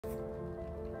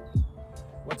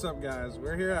What's up, guys?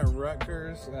 We're here at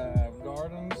Rutgers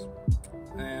Gardens,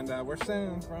 and we're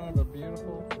standing in front of a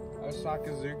beautiful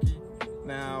Osakazuki.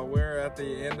 Now, we're at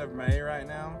the end of May right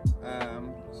now,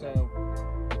 so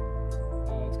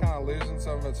it's kind of losing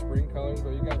some of its spring colors, but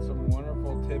you got some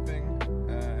wonderful tipping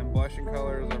and blushing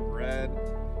colors of red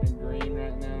and green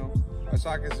right now.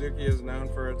 Osakazuki is known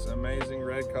for its amazing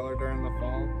red color during the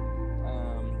fall.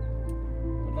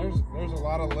 There's a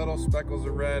lot of little speckles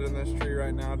of red in this tree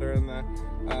right now during the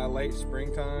late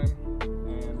springtime,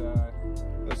 and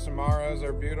the samaros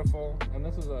are beautiful, and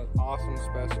this is an awesome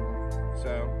specimen.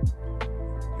 So,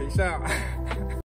 peace out.